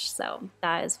finished. So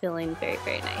that is feeling very,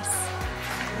 very nice.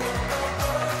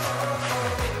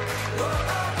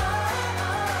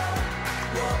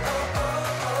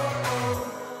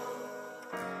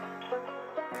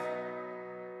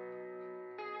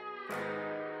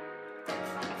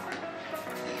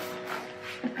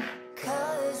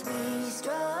 Cause we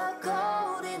struck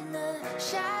gold in the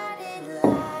shining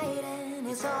light, and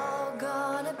it's all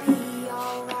gonna be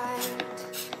alright.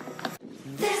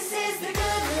 This is the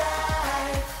good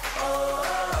life. Oh,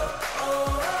 oh,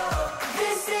 oh, oh.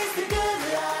 This is the good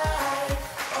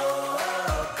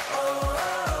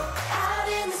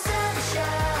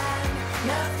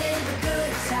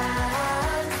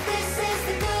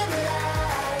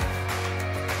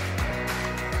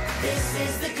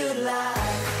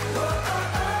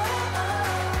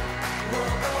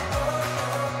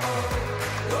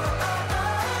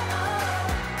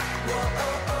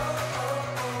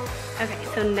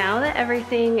So now that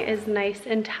everything is nice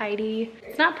and tidy,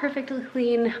 it's not perfectly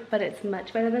clean, but it's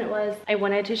much better than it was. I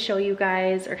wanted to show you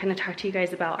guys or kind of talk to you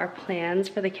guys about our plans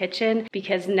for the kitchen,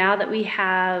 because now that we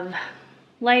have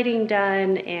lighting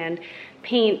done and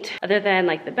paint, other than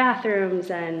like the bathrooms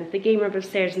and the game room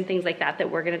upstairs and things like that that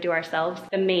we're gonna do ourselves,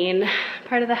 the main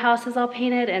part of the house is all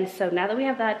painted. And so now that we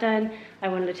have that done, I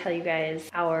wanted to tell you guys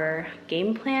our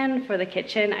game plan for the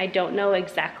kitchen. I don't know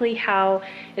exactly how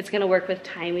it's gonna work with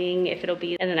timing, if it'll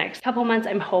be in the next couple months,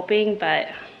 I'm hoping, but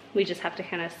we just have to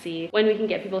kind of see when we can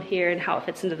get people here and how it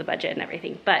fits into the budget and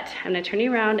everything. But I'm gonna turn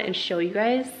you around and show you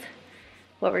guys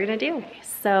what we're gonna do.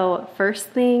 So first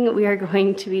thing we are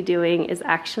going to be doing is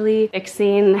actually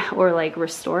fixing or like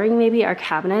restoring maybe our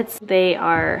cabinets. They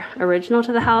are original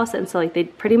to the house, and so like they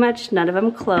pretty much, none of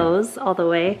them close all the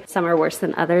way. Some are worse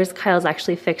than others. Kyle's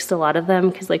actually fixed a lot of them,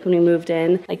 because like when we moved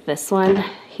in, like this one,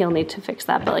 he'll need to fix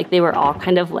that, but like they were all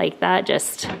kind of like that,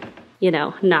 just, you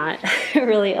know, not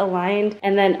really aligned.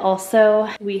 And then also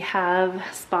we have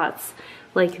spots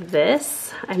like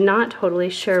this. I'm not totally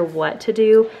sure what to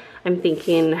do. I'm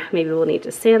thinking maybe we'll need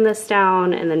to sand this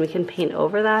down and then we can paint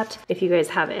over that. If you guys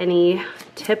have any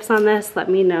tips on this, let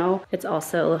me know. It's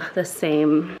also the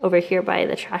same over here by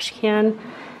the trash can.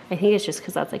 I think it's just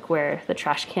because that's like where the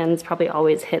trash cans probably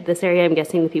always hit this area. I'm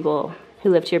guessing the people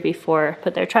who lived here before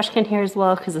put their trash can here as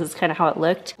well, because this is kind of how it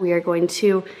looked. We are going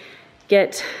to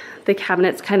get the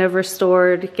cabinets kind of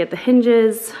restored, get the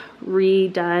hinges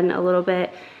redone a little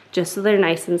bit, just so they're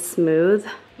nice and smooth.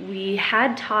 We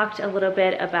had talked a little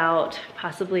bit about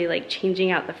possibly like changing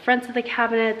out the fronts of the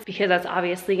cabinets, because that's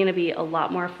obviously gonna be a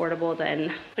lot more affordable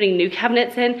than putting new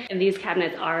cabinets in. And these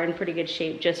cabinets are in pretty good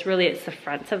shape, just really it's the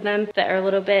fronts of them that are a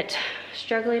little bit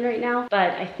struggling right now.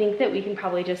 But I think that we can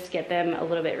probably just get them a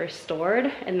little bit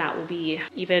restored, and that will be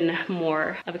even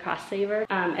more of a cost saver.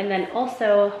 And then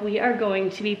also we are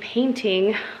going to be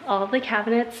painting all of the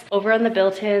cabinets over on the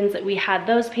built-ins. We had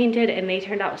those painted and they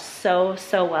turned out so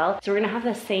well. So we're gonna have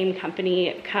the same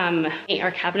company come paint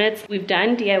our cabinets. We've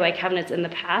done DIY cabinets in the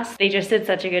past. They just did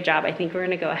such a good job. I think we're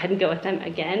gonna go ahead and go with them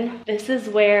again. This is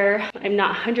where I'm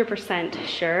not 100%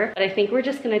 sure, but I think we're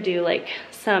just gonna do like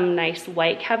some nice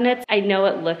white cabinets. I know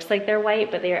it looks like they're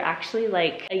white, but they are actually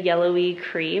like a yellowy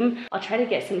cream. I'll try to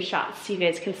get some shots so you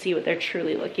guys can see what they're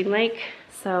truly looking like.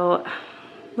 So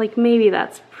like maybe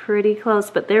that's pretty close,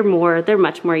 but they're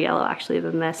much more yellow actually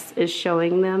than this is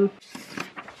showing them.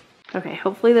 Okay,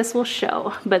 hopefully this will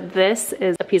show, but this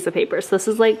is a piece of paper. So this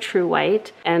is like true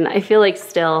white, and I feel like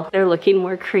still they're looking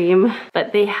more cream,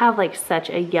 but they have like such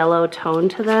a yellow tone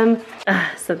to them.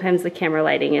 Sometimes the camera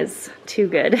lighting is too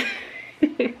good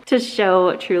to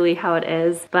show truly how it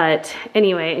is. But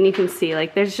anyway, and you can see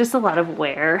like there's just a lot of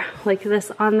wear like this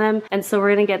on them. And so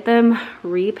we're gonna get them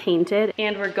repainted,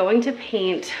 and we're going to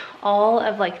paint all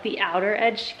of like the outer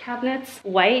edge cabinets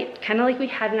white, kind of like we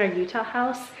had in our Utah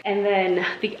house. And then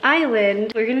the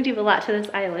island, we're gonna do a lot to this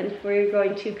island. We're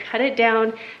going to cut it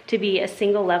down to be a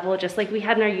single level, just like we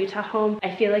had in our Utah home.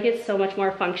 I feel like it's so much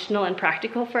more functional and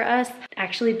practical for us. I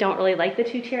actually don't really like the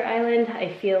two-tier island.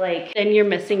 I feel like then you're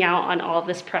missing out on all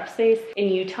this prep space. In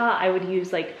Utah, I would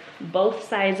use like both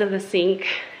sides of the sink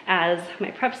as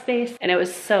my prep space, and it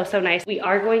was so nice. We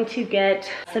are going to get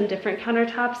some different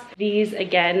countertops. These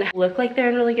again look like they're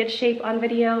in really good shape on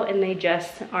video, and they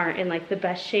just aren't in like the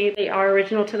best shape. They are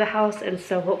original to the house, and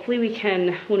so hopefully we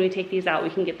can, when we take these out, we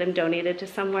can get them donated to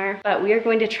somewhere. But we are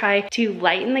going to try to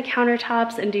lighten the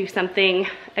countertops and do something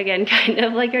again kind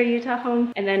of like our Utah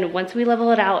home. And then once we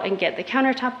level it out and get the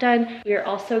countertop done, we are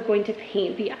also going to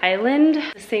paint the island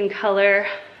the same color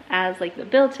as like the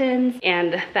built-ins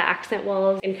and the accent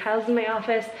walls in Kyle's in my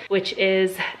office, which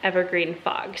is evergreen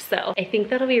fog. So I think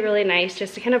that'll be really nice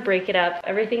just to kind of break it up.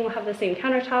 Everything will have the same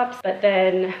countertops, but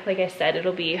then like I said,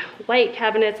 it'll be white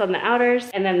cabinets on the outers,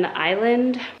 and then the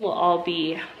island will all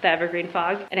be the evergreen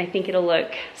fog. And I think it'll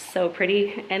look so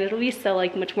pretty, and it'll be so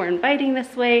like much more inviting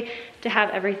this way to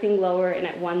have everything lower and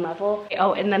at one level.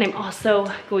 Oh, and then I'm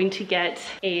also going to get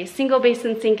a single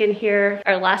basin sink in here.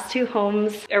 Our last two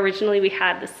homes, originally we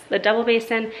had the double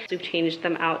basin. We've changed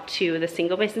them out to the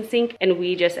single basin sink, and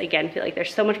we just, again, feel like they're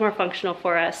so much more functional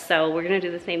for us. So we're gonna do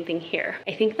the same thing here.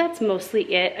 I think that's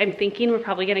mostly it. I'm thinking we're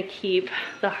probably gonna keep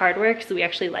the hardware because we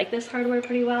actually like this hardware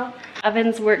pretty well.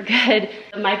 Ovens work good.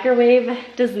 The microwave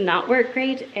does not work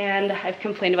great, and I've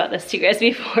complained about this to you guys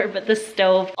before, but the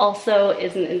stove also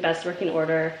isn't in best working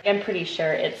order. I'm pretty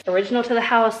sure it's original to the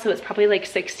house, so it's probably like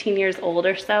 16 years old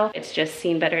or so. It's just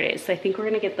seen better days. So I think we're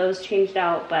gonna get those changed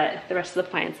out, but the rest of the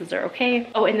appliances appliances are okay.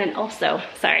 Oh, and then also,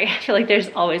 sorry, I feel like there's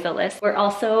always a list. We're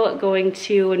also going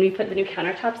to, when we put the new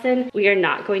countertops in, we are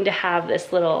not going to have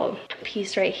this little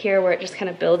piece right here where it just kind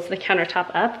of builds the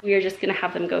countertop up. We are just gonna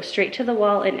have them go straight to the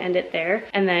wall and end it there.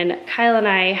 And then Kyle and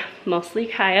I, mostly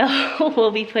Kyle,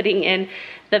 will be putting in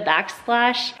the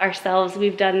backsplash ourselves.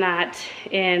 We've done that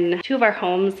in 2 of our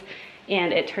homes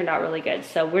and it turned out really good.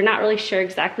 So we're not really sure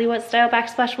exactly what style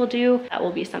backsplash we'll do. That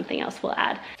will be something else we'll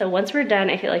add. So once we're done,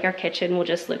 I feel like our kitchen will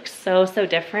just look so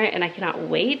different, and I cannot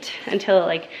wait until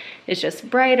it's just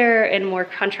brighter and more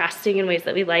contrasting in ways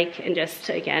that we like, and just,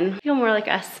 again, feel more like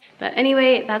us. But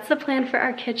anyway, that's the plan for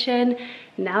our kitchen.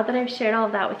 Now that I've shared all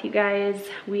of that with you guys,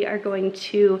 we are going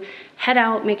to head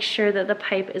out, make sure that the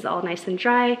pipe is all nice and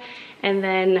dry, and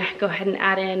then go ahead and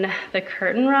add in the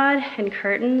curtain rod and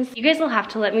curtains. You guys will have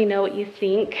to let me know what you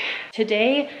think.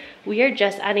 Today, we are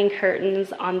just adding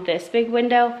curtains on this big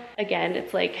window. Again,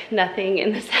 it's like nothing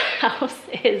in this house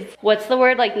is, what's the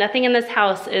word? Like nothing in this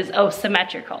house is, oh,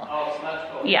 symmetrical. Oh,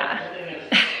 symmetrical. Yeah. Everything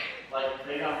is like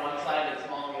big on one side and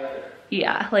small on the other.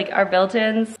 Yeah, like our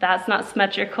built-ins, that's not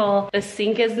symmetrical. The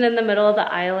sink isn't in the middle of the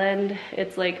island.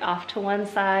 It's like off to one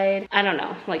side. I don't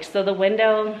know, so the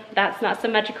window, that's not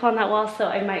symmetrical on that wall, so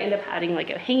I might end up adding like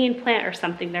a hanging plant or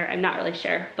something there. I'm not really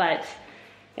sure, but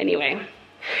anyway,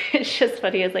 it's just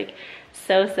funny. It's like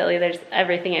so silly. There's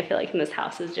everything I feel like in this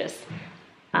house is just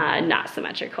not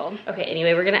symmetrical. Okay,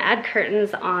 anyway, we're gonna add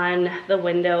curtains on the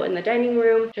window in the dining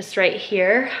room, just right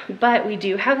here. But we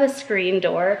do have a screen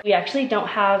door. We actually don't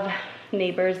have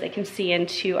neighbors that can see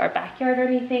into our backyard or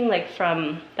anything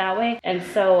from that way. And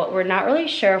so we're not really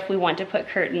sure if we want to put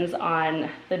curtains on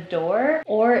the door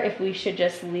or if we should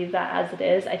just leave that as it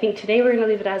is. I think today we're gonna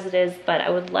leave it as it is, but I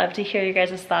would love to hear your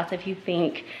guys' thoughts if you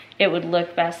think it would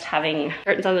look best having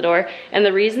curtains on the door. And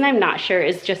the reason I'm not sure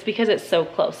is just because it's so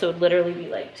close. So it would literally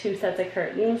be 2 sets of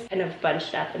curtains kind of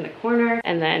bunched up in the corner,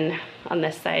 and then on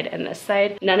this side and this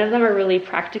side. None of them are really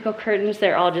practical curtains.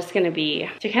 They're all just gonna be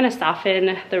to kind of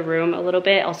soften the room a little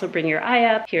bit, also bring your eye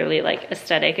up, purely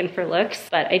aesthetic and for looks.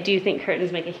 But I do think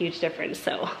curtains make a huge difference.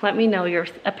 So let me know your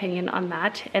opinion on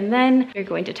that. And then we're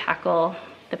going to tackle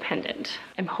the pendant.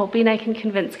 I'm hoping I can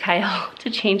convince Kyle to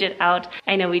change it out.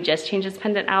 I know we just changed this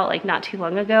pendant out not too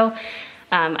long ago.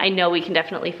 I know we can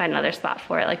definitely find another spot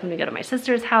for it, when we go to my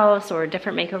sister's house or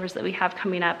different makeovers that we have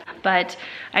coming up. But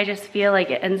I just feel like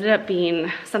it ended up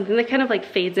being something that kind of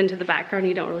fades into the background.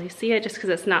 You don't really see it just because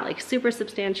it's not super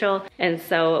substantial. And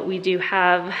so we do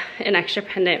have an extra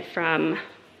pendant from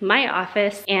my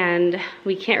office and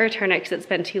we can't return it because it's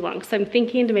been too long. So I'm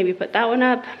thinking to maybe put that one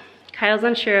up. Kyle's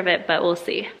unsure of it, but we'll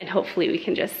see. And hopefully we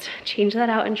can just change that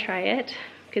out and try it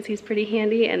because he's pretty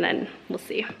handy, and then we'll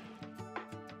see.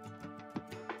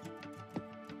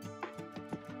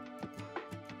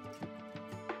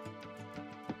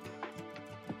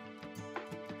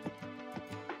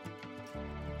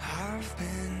 I've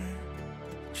been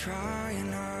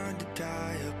trying hard to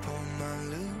tie up all my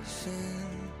loose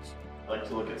ends. I like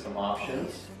to look at some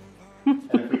options. And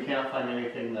if we can't find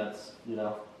anything that's,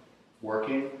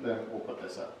 working, then we'll put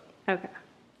this up. Okay.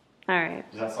 All right.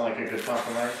 Does that sound like a good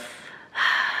compromise?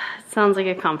 Sounds like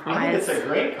a I think compromise. it's a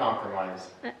great compromise.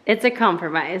 It's a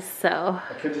compromise, so.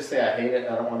 I could just say I hate it,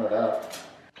 I don't want it up.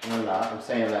 I'm not. I'm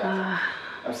saying that.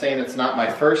 I'm saying it's not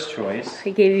my first choice.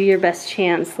 I gave you your best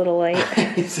chance, little light.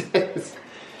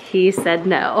 He said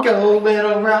no. Go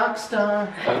little rock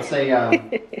star. I would say, I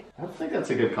don't think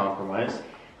that's a good compromise.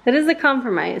 It is a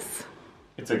compromise.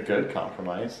 It's a good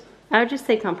compromise. I would just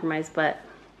say compromise, but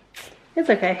it's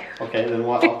okay. Okay, then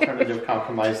what alternative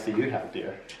compromise do you have,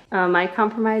 dear? My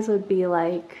compromise would be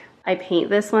I paint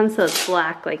this one so it's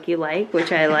black like you like,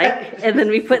 which I like, and then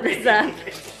we put this up.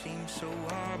 Seems so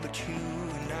hard, but you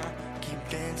and I keep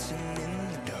dancing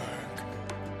in the dark.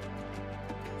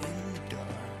 In the dark.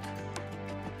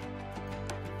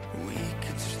 We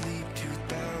could sleep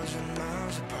 2,000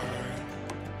 miles apart,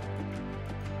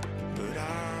 but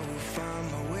I will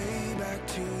find my way back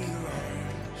to your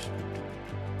arms.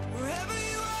 Wherever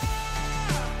you are,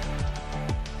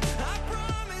 I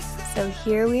promise that. So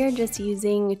here we are just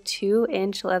using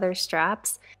 2-inch leather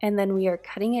straps, and then we are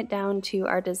cutting it down to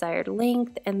our desired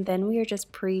length, and then we are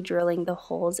just pre-drilling the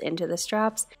holes into the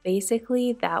straps.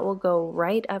 Basically, that will go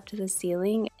right up to the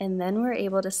ceiling, and then we're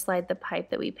able to slide the pipe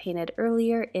that we painted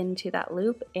earlier into that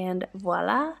loop, and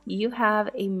voila, you have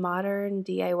a modern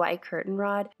DIY curtain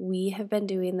rod. We have been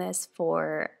doing this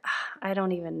for, I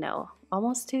don't even know,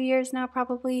 almost 2 years now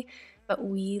probably. but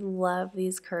we love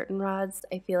these curtain rods.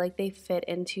 I feel like they fit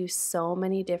into so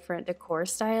many different decor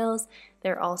styles.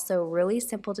 They're also really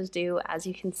simple to do, as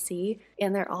you can see,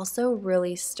 and they're also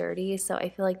really sturdy, so I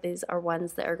feel like these are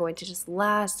ones that are going to just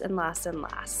last and last and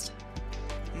last.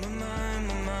 My mind,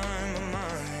 my mind, my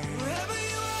mind. Wherever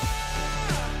you are,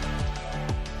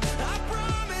 I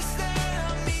promise that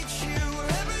I'll meet you.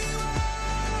 Wherever you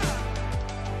are,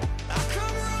 I'll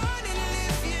come running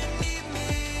if you need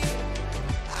me.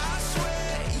 I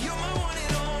swear you're my one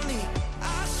and only.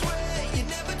 I swear you're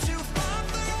never too far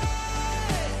for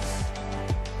us.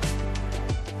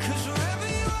 'Cause wherever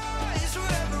you are is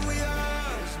wherever we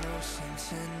are. There's no sense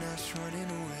in us running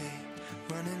away,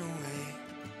 running away.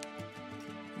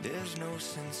 There's no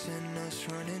sense in us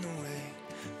running away,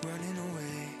 running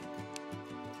away.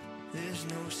 There's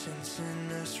no sense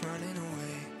in us running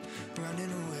away,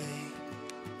 running away.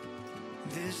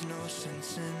 There's no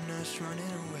sense in us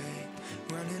running away,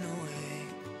 running away.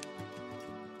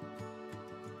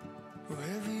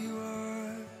 Wherever you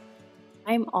are.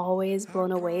 I'm always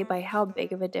blown away by how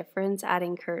big of a difference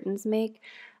adding curtains make.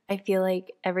 I feel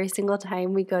like every single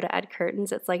time we go to add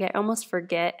curtains, it's like I almost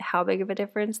forget how big of a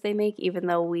difference they make, even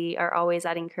though we are always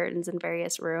adding curtains in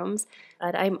various rooms.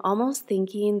 But I'm almost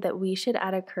thinking that we should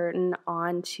add a curtain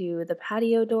onto the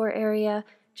patio door area,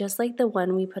 just like the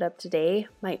one we put up today.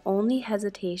 My only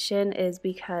hesitation is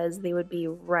because they would be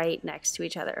right next to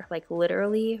each other, like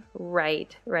literally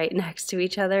right next to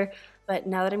each other. But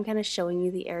now that I'm kind of showing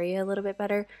you the area a little bit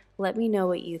better, let me know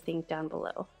what you think down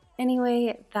below.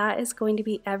 Anyway, that is going to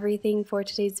be everything for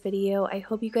today's video. I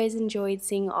hope you guys enjoyed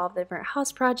seeing all the different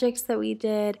house projects that we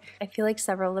did. I feel like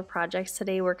several of the projects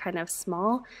today were kind of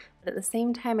small, but at the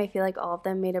same time, I feel like all of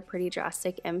them made a pretty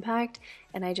drastic impact,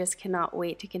 and I just cannot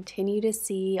wait to continue to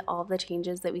see all the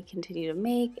changes that we continue to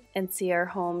make and see our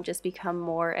home just become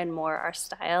more and more our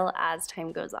style as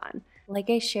time goes on. Like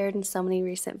I shared in so many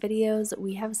recent videos,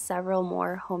 we have several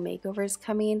more home makeovers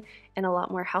coming and a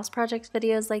lot more house projects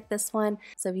videos like this one.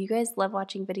 So if you guys love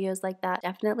watching videos like that,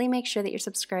 definitely make sure that you're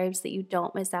subscribed so that you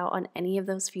don't miss out on any of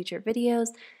those future videos.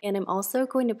 And I'm also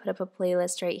going to put up a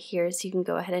playlist right here so you can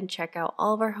go ahead and check out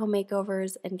all of our home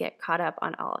makeovers and get caught up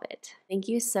on all of it. Thank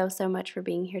you so much for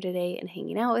being here today and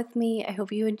hanging out with me. I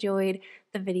hope you enjoyed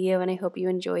the video and I hope you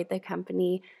enjoyed the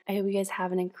company. I hope you guys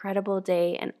have an incredible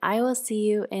day and I will see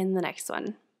you in the next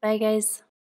one. Bye guys.